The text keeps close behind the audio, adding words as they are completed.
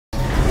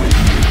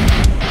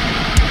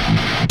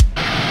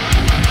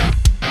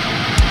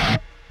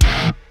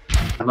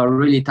have a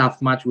really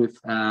tough match with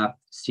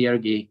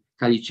Sergey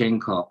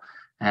Kalichenko,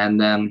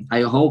 and I'm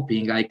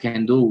hoping I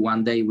can do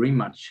one day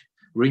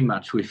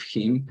rematch with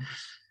him,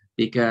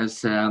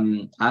 because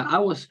I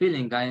was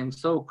feeling I am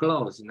so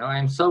close, you know,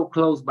 I'm so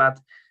close, but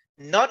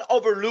not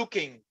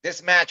overlooking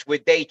this match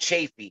with Dave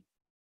Chafee,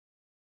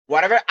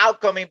 whatever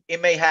outcome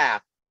it may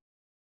have.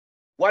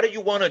 What do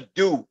you want to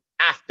do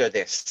after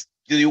this?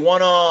 Do you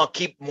want to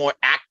keep more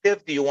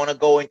active? Do you want to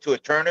go into a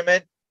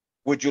tournament?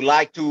 Would you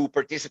like to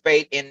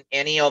participate in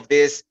any of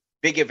these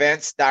big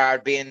events that are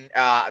being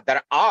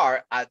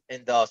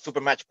in the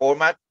super match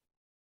format?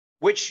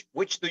 Which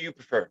do you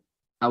prefer?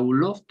 I would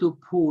love to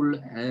pull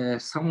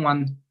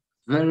someone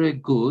very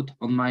good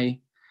on my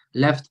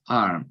left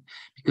arm,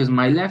 because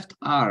my left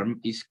arm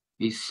is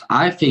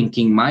I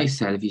thinking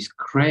myself is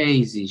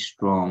crazy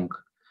strong.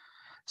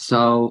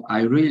 So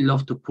I really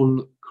love to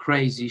pull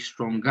crazy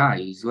strong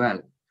guy as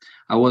well.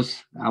 I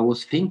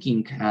was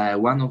thinking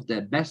one of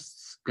the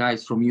best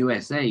guys from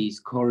USA is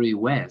Corey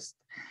West,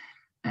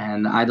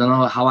 and I don't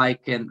know how I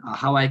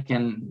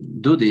can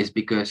do this,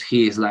 because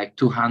he is like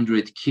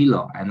 200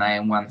 kilo and I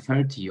am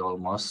 130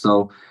 almost.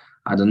 So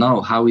I don't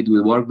know how it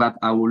will work, but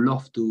I would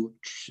love to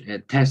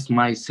test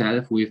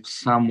myself with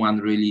someone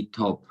really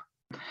top.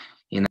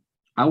 You know,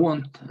 I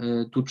want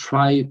to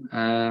try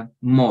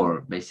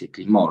more,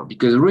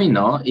 because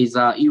Reno is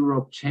a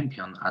Europe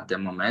champion at the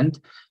moment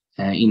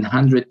in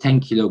 110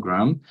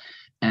 kilogram,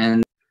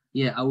 and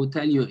yeah, I will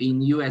tell you,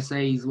 in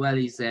USA as well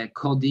is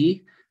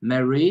Cody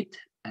Merritt,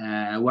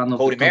 one of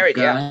Cody the top Merritt,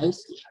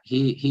 guys.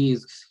 Yeah.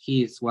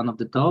 He is one of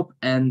the top,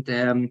 and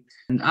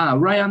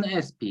Ryan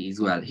Espy as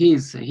well.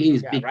 He's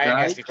big Ryan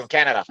guy. Espy from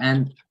Canada.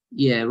 And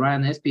yeah,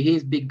 Ryan Espy,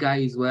 he's big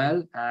guy as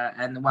well,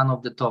 and one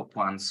of the top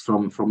ones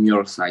from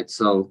your side,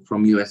 so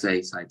from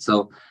USA side.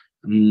 So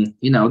you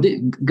know, the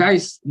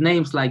guys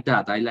names like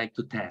that I like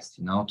to test,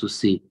 you know, to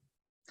see.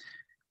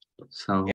 So